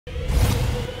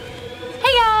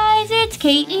guys, it's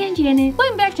Kate and Janet.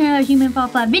 Welcome back to another Human Fall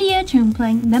Flat video. I'm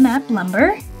playing the map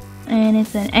Lumber. And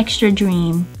it's an extra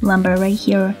dream lumber right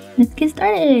here. Let's get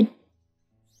started.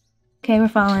 Okay, we're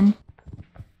falling.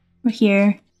 We're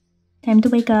here. Time to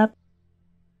wake up.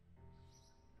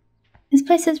 This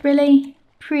place is really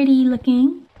pretty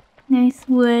looking. Nice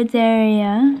woods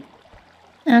area.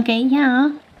 Okay,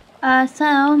 yeah. So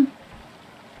I'm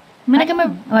gonna come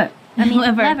over. What? I mean,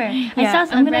 lever. Yeah, I saw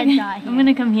some red dot here. I'm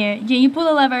gonna come here. Jen, you pull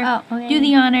the lever. Oh, okay. Do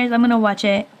the honors. I'm gonna watch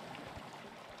it.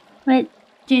 What?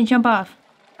 Jen, jump off.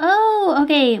 Oh,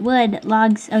 okay. Wood,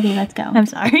 logs. Okay, let's go. I'm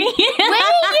sorry. Wait,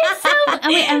 you're so.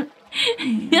 Wait,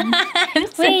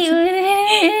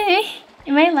 wait.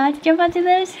 Am I allowed to jump onto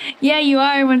those? Yeah, you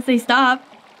are once they stop.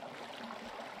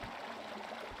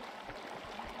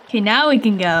 Okay, now we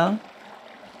can go.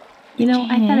 You know,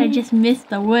 I thought I just missed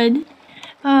the wood.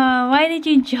 Oh, why did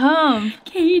you jump?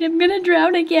 Kate, I'm gonna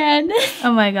drown again.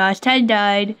 Oh my gosh, Ted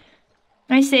died.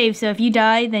 I saved, so if you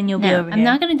die, then you'll be over here. I'm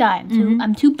not gonna die.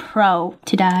 I'm too pro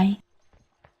to die.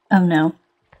 Oh no.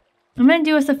 I'm gonna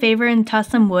do us a favor and toss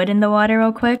some wood in the water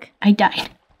real quick. I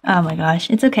died. Oh my gosh,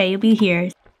 it's okay, you'll be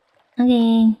here.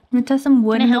 Okay. I'm gonna toss some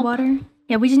wood in the water.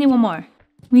 Yeah, we just need one more.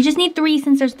 We just need 3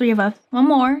 since there's 3 of us. One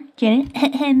more. Janet.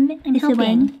 I'm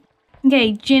helping.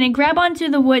 Okay, Janet, grab onto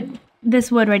the wood,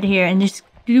 this wood right here, and just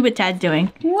do what Tad's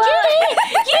doing. What?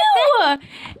 Janet, you!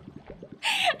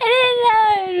 I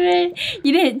didn't know.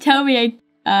 You didn't tell me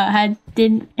I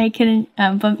couldn't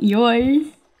bump yours.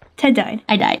 Ted died.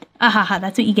 I died. Ahaha,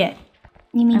 that's what you get.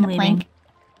 You mean I'm the plank?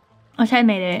 Oh, Ted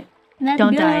made it.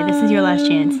 Don't die. This is your last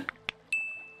chance.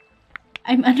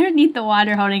 I'm underneath the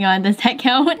water holding on. Does that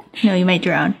count? No, you might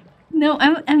drown. No,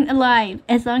 I'm alive.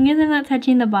 As long as I'm not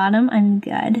touching the bottom, I'm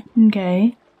good.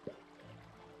 Okay.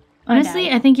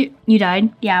 Honestly, I think you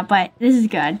died. Yeah, but this is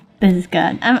good. This is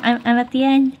good. I'm at the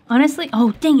end. Honestly,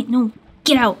 oh dang it! No,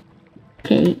 get out.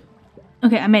 Okay.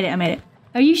 Okay, I made it.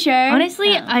 Are you sure?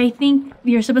 Honestly, I think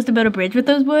you're supposed to build a bridge with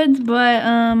those woods, but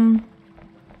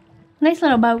nice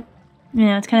little boat.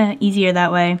 Yeah, it's kind of easier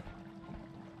that way.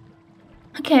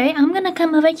 Okay, I'm gonna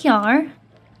come over here.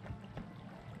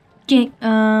 You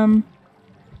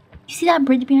see that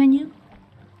bridge behind you?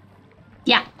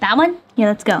 Yeah, that one? Yeah,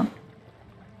 let's go.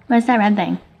 What's that red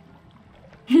thing?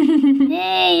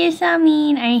 Hey, you're so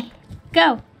mean.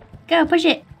 Go, push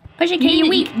it, Kate, you're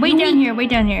weak. Wait down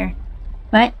here,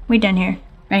 What? Wait down here.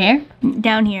 Right here?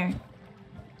 Down here.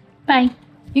 Bye.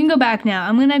 You can go back now.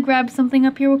 I'm gonna grab something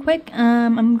up here real quick.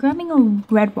 I'm grabbing a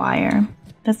red wire.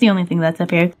 That's the only thing that's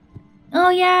up here. Oh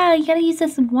yeah, you gotta use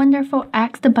this wonderful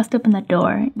axe to bust open the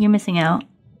door. You're missing out.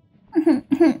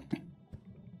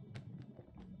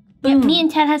 Yeah, me and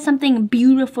Ted has something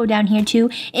beautiful down here too.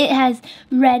 It has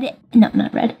red, no,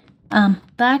 not red.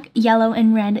 Black, yellow,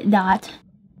 and red dot.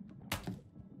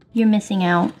 You're missing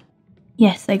out.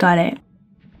 Yes, I got it.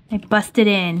 I busted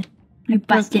in. You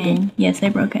busted in. Yes, I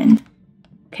broke in.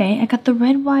 Okay, I got the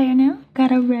red wire now.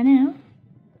 Gotta run out.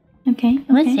 Okay.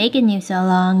 What's taking you so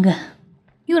long?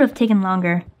 You would have taken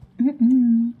longer.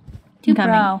 Too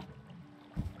pro.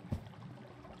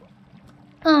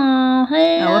 Oh,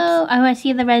 hello. Oh, I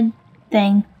see the red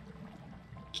thing.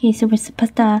 Okay, so we're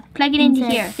supposed to plug it into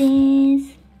here.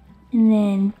 This, and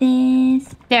then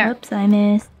this. There. Oops, I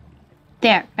missed.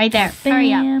 There, right there. Bam.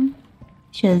 Hurry up.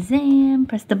 Shazam.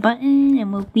 Press the button,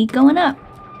 and we'll be going up.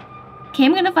 Okay,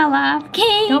 I'm gonna fall off.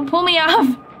 Okay. Don't pull me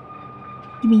off.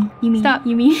 You mean. Stop.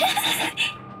 You mean.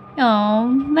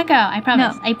 Oh, let go. I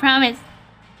promise. No. I promise.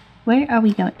 Where are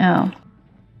we going? Oh.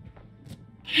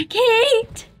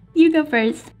 Kate! You go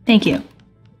first. Thank you.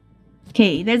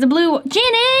 Okay, there's a blue...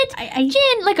 Janet!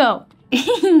 Jen, let go!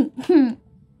 I'm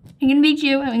gonna beat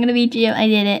you. I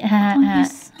did it. Oh,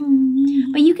 so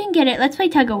mean. But you can get it. Let's play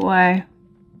tug of war.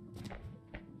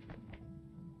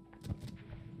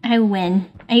 I win.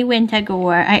 I win tug of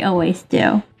war. I always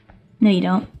do. No, you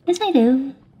don't. Yes, I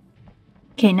do.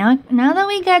 Okay, now that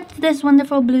we got this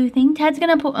wonderful blue thing, Ted's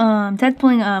gonna pull Ted's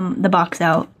pulling the box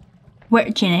out. Where,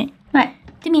 Janet? What?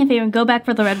 Do me a favor and go back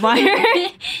for the red wire.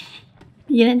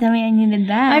 You didn't tell me I needed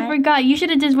that. I forgot. You should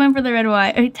have just went for the red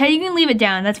wire. Ted, you can leave it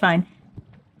down. That's fine.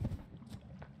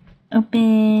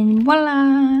 Open.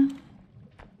 Voila.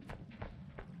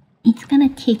 It's gonna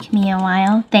take me a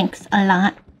while. Thanks a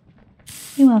lot.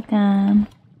 You're welcome.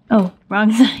 Oh,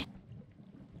 wrong side.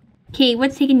 Kate,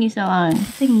 what's taking you so long?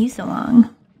 What's taking you so long?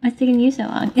 What's taking you so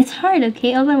long? It's hard,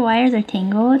 okay? All the wires are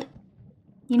tangled.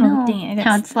 You know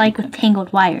how it's like with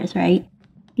tangled wires, right?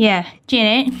 Yeah.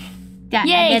 Janet. Yeah,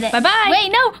 yay! Bye-bye!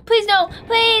 Wait, no! Please, no!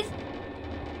 Please!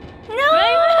 No!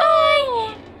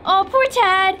 Bye-bye! Oh, poor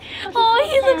Tad! Oh,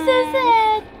 he looks so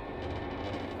sad!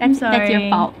 I'm sorry. That's your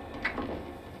fault.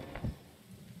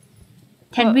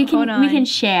 Ted, we can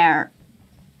share.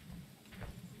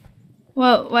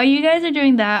 Well, while you guys are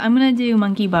doing that, I'm gonna do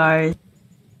monkey bars.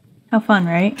 How fun,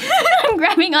 right? I'm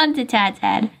grabbing onto Tad's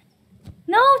head.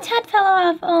 No, Tad fell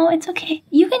off. Oh, it's okay.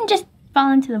 You can just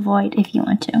fall into the void if you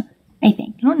want to. I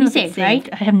think. I don't know You if it's saved, right?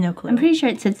 I have no clue. I'm pretty sure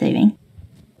it said saving.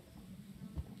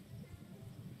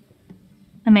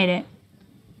 I made it.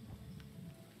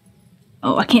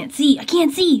 Oh, I can't see. I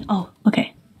can't see. Oh,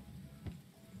 okay.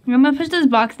 I'm gonna push this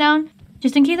box down.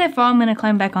 Just in case I fall, I'm gonna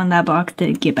climb back on that box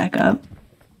to get back up.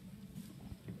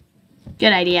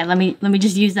 Good idea. Let me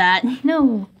just use that.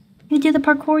 No. You did the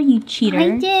parkour, you cheater.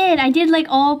 I did. I did like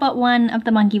all but one of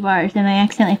the monkey bars and I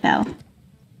accidentally fell.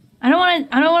 I don't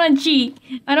wanna cheat.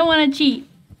 I don't wanna cheat.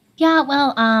 Yeah,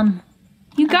 well,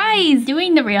 you guys!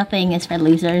 Doing the real thing is for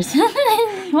losers.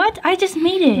 What? I just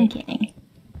made it. I'm kidding.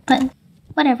 But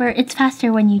whatever, it's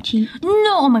faster when you cheat.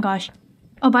 No, oh my gosh.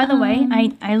 Oh, by the way,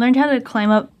 I learned how to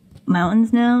climb up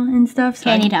mountains now and stuff. So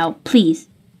I need help, please.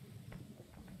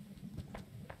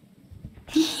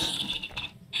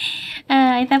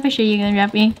 I thought for sure you were gonna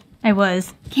drop me. I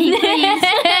was. Okay, please.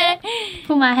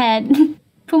 Pull my head.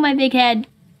 Pull my big head.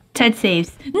 Ted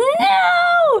saves.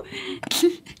 No!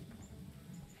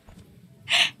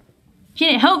 She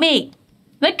didn't help me.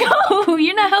 Let go.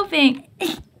 You're not helping.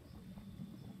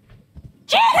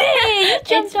 Janet,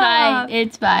 It's fine.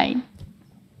 It's fine.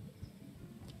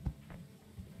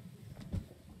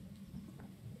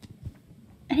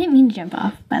 I didn't mean to jump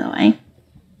off, by the way.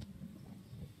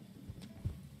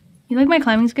 You like my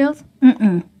climbing skills?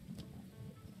 Mm-mm.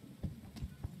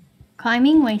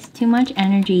 Climbing wastes too much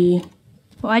energy.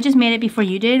 Well, I just made it before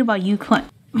you did while you climb.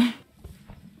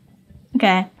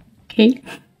 Okay. Okay.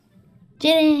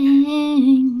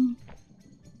 Janet.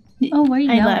 Oh, where are you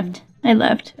going? I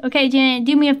left. Okay, Janet,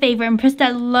 do me a favor and press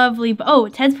that lovely... Oh,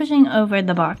 Ted's pushing over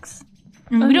the box.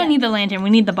 We don't need the lantern. We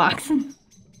need the box.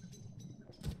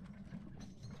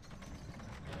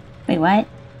 Wait, what?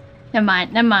 Never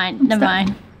mind.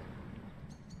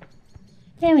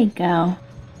 There we go.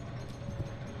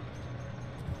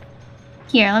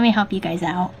 Here, let me help you guys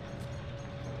out.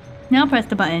 Now press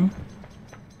the button.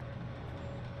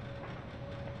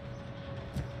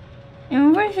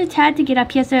 Remember for Tad to get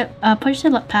up, he has to push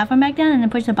the platform back down and then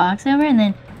push the box over and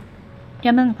then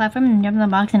jump on the platform and jump on the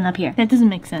box and up here. That doesn't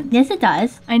make sense. Yes, it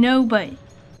does. I know, but...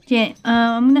 Janet,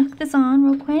 I'm gonna hook this on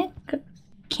real quick.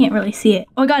 Can't really see it.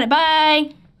 Oh, I got it.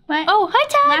 Bye! What? Oh, hi,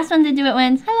 Tad! Last one to do it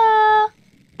wins. Hello!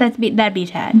 That'd be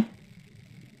Tad.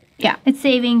 Yeah. It's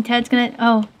saving. Ted's gonna...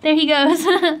 Oh, there he goes.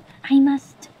 I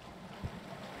must.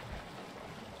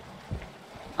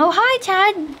 Oh, hi,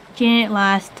 Tad! Janet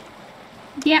last.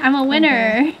 Yeah, I'm a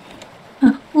winner.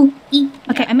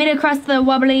 Okay, I made it across the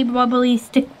wobbly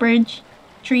stick bridge.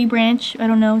 Tree branch. I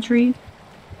don't know, tree.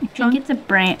 I think it's a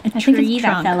branch. A think tree it's a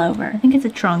that trunk. fell over. I think it's a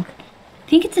trunk. I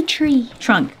think it's a tree.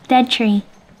 Trunk. Dead tree.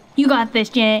 You got this,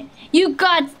 Janet. You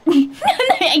got...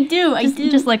 I do.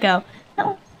 Just let go.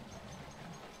 No.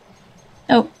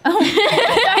 Oh.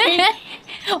 Sorry.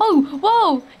 Oh,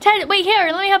 whoa! Ted, wait here.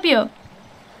 Let me help you.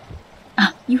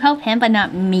 You help him, but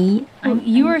not me.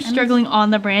 You were struggling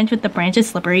on the branch with the branches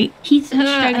slippery. He's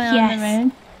struggling on the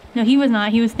road. No, he was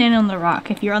not. He was standing on the rock.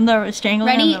 If you're on the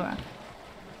strangling on the rock.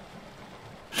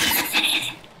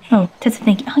 Oh, Ted's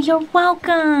thank you. Oh, you're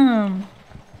welcome.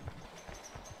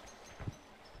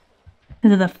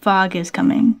 Because the fog is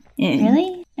coming in.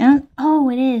 Really? Oh,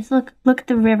 it is. Look at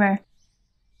the river.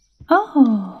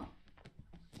 Oh.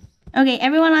 Okay,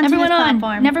 everyone on this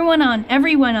platform. Everyone on.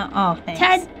 Oh, thanks.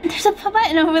 Ted, there's a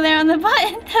button over there on the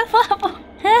button.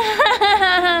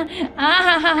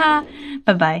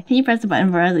 Bye-bye. Can you press the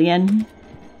button for us again?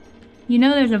 You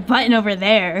know there's a button over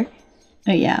there.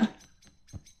 Oh, yeah.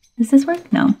 Does this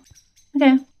work? No.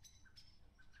 Okay.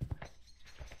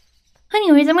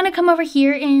 Anyways, I'm gonna come over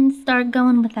here and start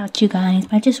going without you guys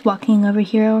by just walking over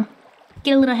here.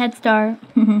 Get a little head start.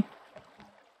 Oh,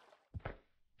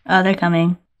 they're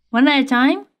coming. One at a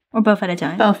time? Or both at a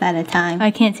time? Both at a time. I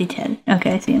can't see Ted.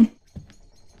 Okay, I see him.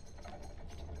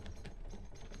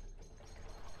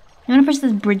 I'm gonna push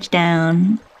this bridge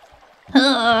down.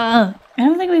 Ugh. I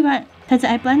don't think we got... Because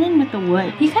I blend in with the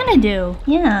wood. You kind of do.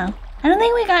 Yeah. I don't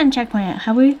think we got a checkpoint yet,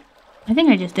 have we? I think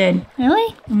I just did.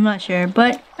 Really? I'm not sure,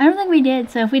 but... I don't think we did,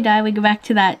 so if we die, we go back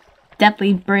to that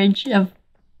deathly bridge of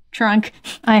trunk.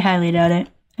 I highly doubt it.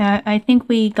 I think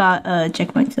we got a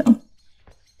checkpoint, so...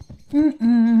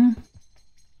 Mm-mm.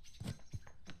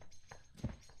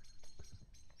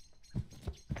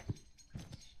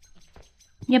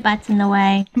 Your butt's in the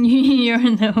way. You're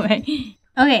in the way.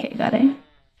 Okay, Got it.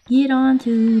 get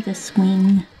onto the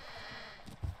swing.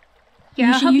 Here, You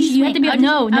I'll should- help you you should- you swing. have to be- I'll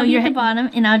no, be you're at the bottom,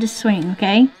 and I'll just swing,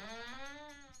 okay?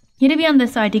 You had to be on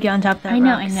this side to get on top of that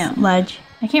rocks ledge.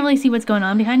 I can't really see what's going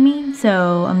on behind me,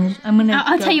 so I'm gonna.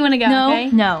 I'll tell you when to go. No, okay?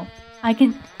 no. I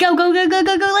can go.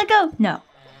 Let go. No,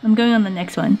 I'm going on the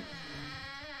next one.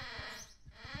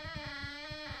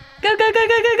 Go.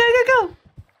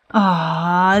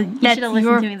 Aw, that's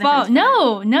your fault.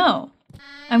 No.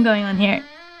 I'm going on here.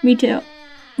 Me too.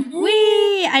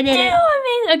 Whee! I did it. I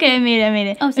made it. Okay, I made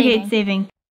it. Oh, saving. Okay, it's saving.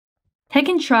 I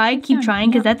can try. Keep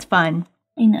trying, because that's fun.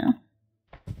 I know.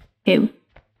 Okay,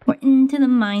 we're into the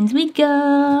mines we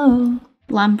go.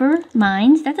 Lumber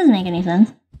mines? That doesn't make any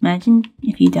sense. Imagine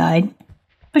if you died.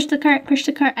 Push the cart. I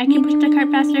can push the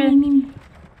cart faster.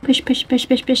 Push.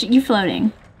 You're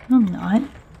floating. No, I'm not.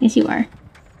 Yes, you are.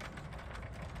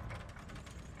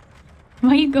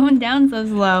 Why are you going down so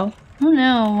slow? Oh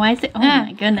no, why is it? Oh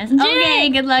my goodness. Okay,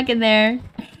 good luck in there.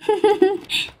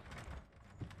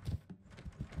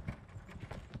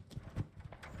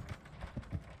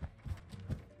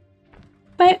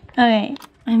 But, okay.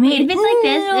 I made it. If it's like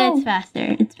this, it's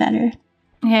faster. It's better.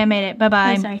 Okay, I made it.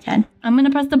 Bye-bye. Oh, sorry, Ted. I'm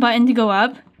gonna press the button to go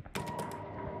up.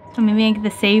 So maybe I get the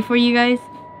save for you guys.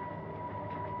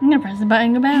 I'm gonna press the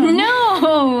button and go back.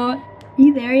 No! Are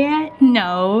you there yet?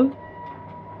 No.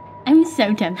 I'm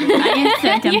so tempted. I am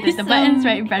so tempted. The button's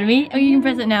right in front of me. Oh, you can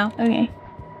press it now. Okay.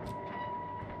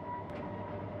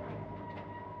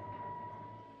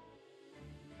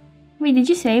 Wait, did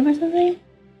you save or something?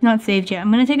 Not saved yet.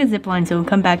 I'm gonna take a zip line so we'll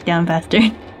come back down faster.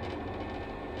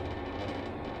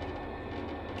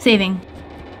 Saving.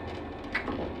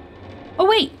 Oh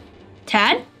wait!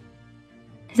 Tad?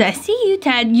 I see you,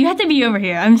 Tad. You have to be over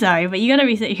here. I'm sorry, but you gotta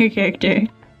reset your character.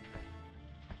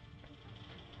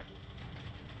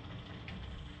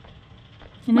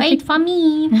 Wait for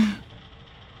me.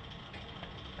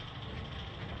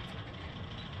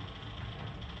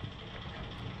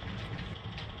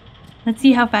 Let's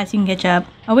see how fast you can catch up.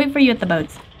 I'll wait for you at the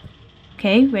boats.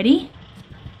 Okay, ready?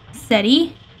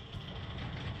 Steady.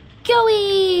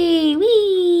 Go-y!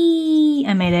 Whee!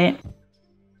 I made it.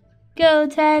 Go,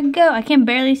 Tag, go. I can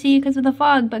barely see you because of the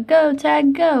fog, but go,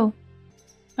 Tag, go.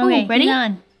 Okay, ooh, ready?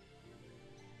 On.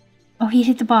 Oh, he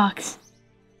hit the box.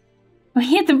 Oh,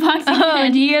 he hit the box again. Oh,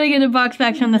 you gotta get a box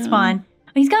back from the spawn.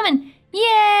 Oh, he's coming.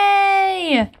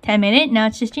 Yay! 10 minutes. Now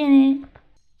it's just Janet.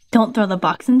 Don't throw the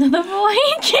box into the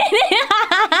void, Janet.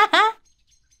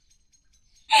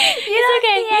 It's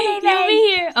okay. You'll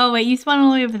be here. Oh, wait. You spawn all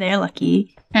the way over there.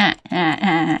 Lucky.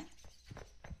 Okay,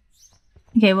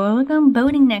 well, we're going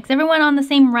boating next. Everyone on the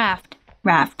same raft.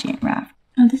 Raft.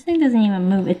 Oh, this thing doesn't even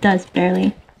move. It does,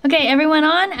 barely. Okay, everyone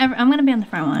on? I'm going to be on the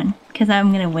front one because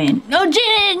I'm going to win. Oh,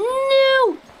 Janet!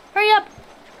 No! Hurry up!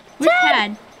 Where's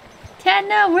Tad? Tad,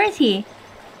 no. Where is he?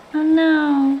 Oh,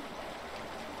 no.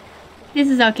 This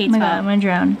is okay, oh my God, I'm going to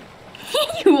drown.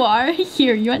 You are?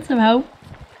 Here, you want some help?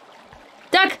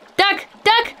 Duck!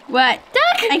 What?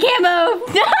 Duck! I can't move!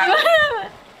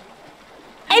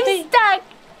 I'm stuck!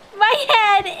 My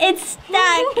head, it's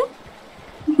stuck!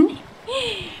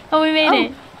 Oh, we made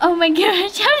it. Oh my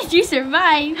gosh, how did you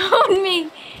survive? Hold me.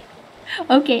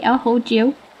 Okay, I'll hold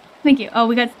you. Thank you. Oh,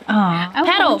 we got...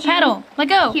 Oh, paddle. Let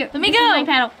go. Here, Let me go.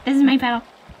 This is my paddle.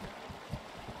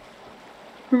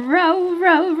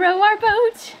 Row our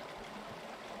boat.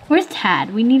 Where's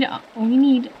Tad? We need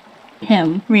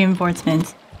him.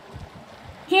 Reinforcements.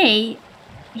 Hey,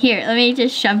 here, let me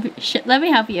just let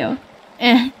me help you.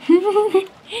 I'm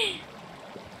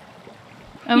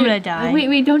gonna die.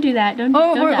 Wait, don't do that. Don't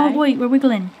die. Oh, wait, we're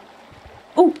wiggling.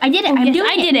 Oh, I did it.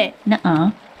 I did it.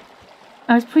 Nuh-uh.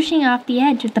 I was pushing off the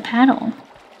edge with the paddle.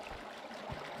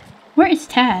 Where is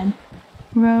Tad?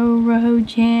 Row,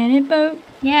 Janet boat.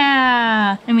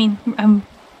 Yeah. I mean,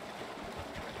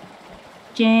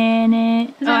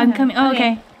 Janet. Oh, I'm coming. Oh,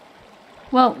 okay.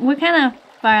 Well, we're kind of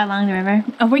far along the river.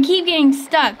 Oh, we keep getting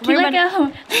stuck. Let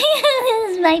go. This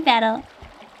is my paddle.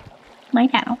 My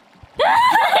paddle.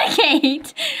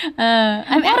 Kate.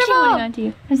 I'm actually holding on to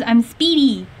you. I'm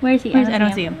Speedy. Where is he? I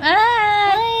don't see him.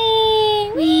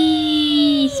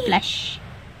 Wee! Splash.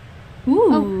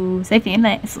 Ooh, safe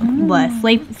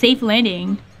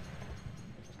landing.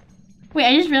 Wait,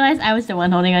 I just realized I was the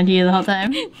one holding on to you the whole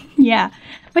time. Yeah.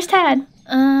 Where's Tad?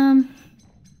 I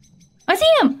see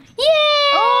him! Yay!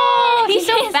 Oh, he's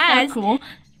so fast. So cool.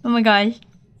 Oh my gosh.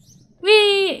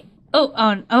 Wee! Oh,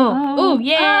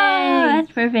 yay! Oh,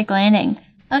 that's perfect landing.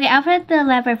 Okay, I'll put the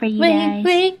lever for you guys.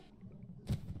 Wait.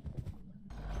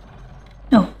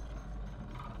 Oh.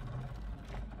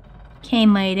 Okay,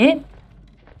 made it.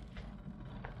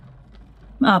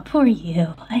 Oh, poor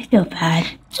you. I feel bad.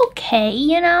 It's okay,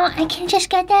 I can just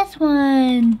get this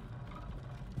one.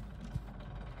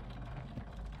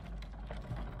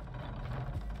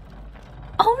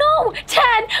 Oh no,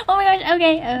 Tad! Oh my gosh.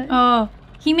 Okay. Oh,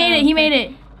 he made it. He made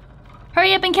it.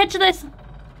 Hurry up and catch this.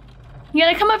 You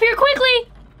gotta come up here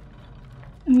quickly.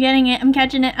 I'm getting it. I'm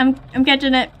catching it. I'm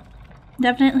catching it.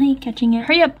 Definitely catching it.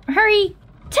 Hurry up. Hurry.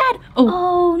 Tad.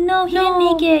 Oh no, he didn't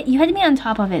make it. You had to be on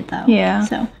top of it though. Yeah.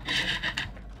 So.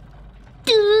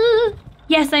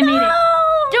 Yes, I made it.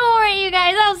 Don't worry, you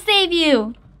guys. I'll save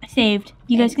you. I saved.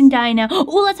 You guys can die now.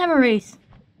 Oh, let's have a race.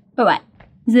 For what?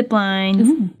 Zip lines.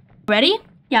 Ooh. Ready?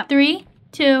 Yep. 3,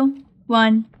 2,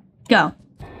 1, go.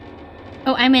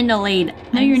 Oh, I'm in the lead.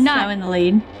 No, you're not. So in the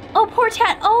lead. Oh, poor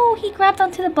Tad. Oh, he grabbed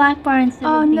onto the black bar instead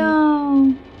of me.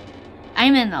 No.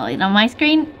 I'm in the lead. On my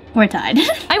screen, we're tied.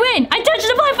 I win. I touched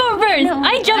the platform first. No,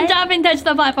 I jumped up and touched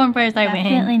the platform first. I win.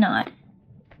 Definitely not.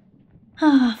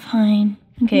 Ah, fine.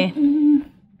 Okay.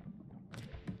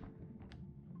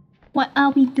 What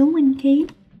are we doing,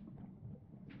 Kate?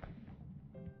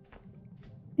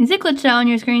 Is it glitched out on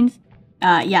your screens?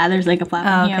 Yeah, there's like a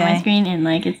platform here on my screen and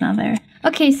like it's not there.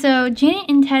 Okay, so Janet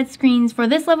and Ted's screens for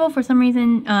this level, for some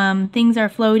reason, things are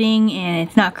floating and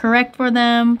it's not correct for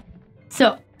them.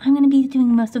 So I'm gonna be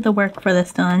doing most of the work for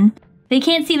this done. They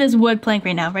can't see this wood plank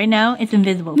right now. Right now, it's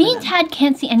invisible. Me and Tad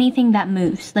can't see anything that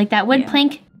moves. Like that wood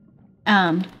plank,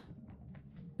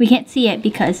 we can't see it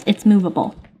because it's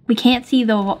movable. We can't see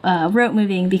the rope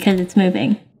moving because it's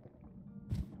moving.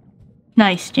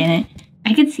 Nice, Janet.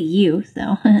 I could see you,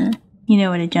 so. You know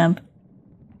where to jump.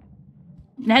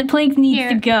 That plank needs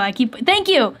to go. I keep. Thank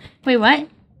you. Wait, what?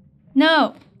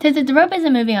 No. The rope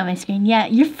isn't moving on my screen. Yeah,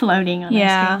 you're floating on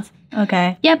my screens.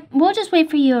 Okay. Yep. We'll just wait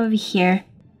for you over here.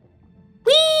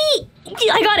 Whee!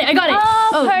 I got it. I got it.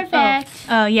 Oh, perfect.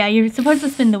 Oh, yeah. You're supposed to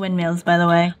spin the windmills, by the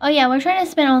way. Oh yeah, we're trying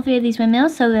to spin all 3 of these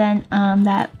windmills so then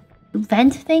that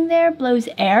vent thing there blows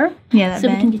air. Yeah, that so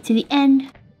vent. we can get to the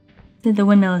end. The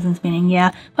windmill isn't spinning.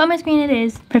 Yeah. But on my screen it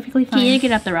is perfectly fine. Can you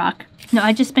get up the rock? No,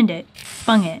 I just spinned it.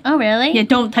 Spun it. Oh really? Yeah,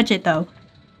 don't touch it though.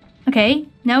 Okay,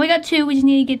 now we got 2. We just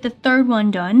need to get the 3rd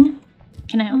one done.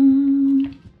 Can I help?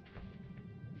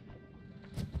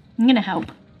 I'm gonna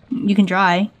help. You can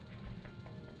try.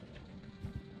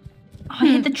 Oh, I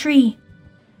hit the tree.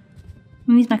 I'm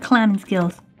gonna use my climbing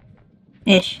skills.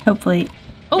 Ish, hopefully.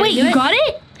 Oh wait, you got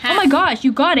it? Oh my gosh,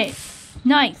 you got it.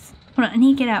 Nice. Hold on, I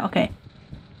need to get out. Okay.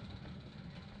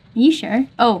 Are you sure?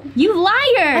 Oh, you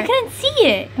liar! I couldn't see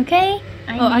it. Okay.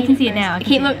 I can see it now.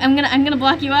 Okay, look, I'm gonna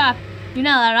block you off. You're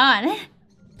not allowed on.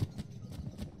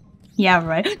 Yeah,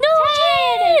 right. No,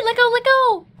 Tad! Let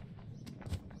go!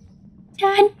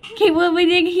 Tad. Okay, well, we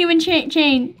did a human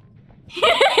chain.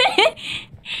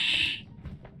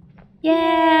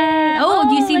 Yeah. Oh,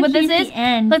 do you see what this here's is? the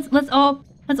end. Let's all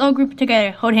group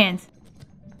together. Hold hands.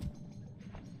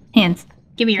 Hands.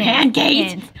 Give me your hand,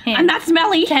 Kate. Hands. I'm not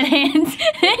smelly. Ted hands.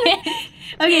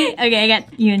 Okay, I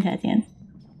got you and Ted's hands.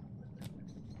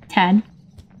 Tad.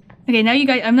 Okay, now you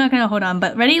guys, I'm not gonna hold on,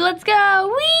 but ready? Let's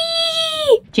go!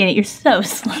 Whee! Janet, you're so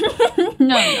slow.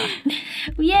 No, I'm not.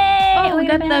 Yay! Oh, we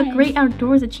got the Great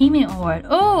Outdoors Achievement Award.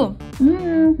 Oh!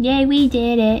 Yay, we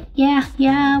did it.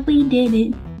 Yeah, we did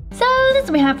it. So, that's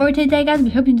what we have for today, guys. We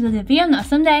hope you enjoyed the video. Have an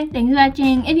awesome day. Thanks for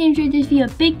watching. If you enjoyed this video,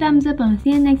 big thumbs up and we'll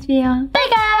see you in the next video. Bye,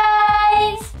 guys!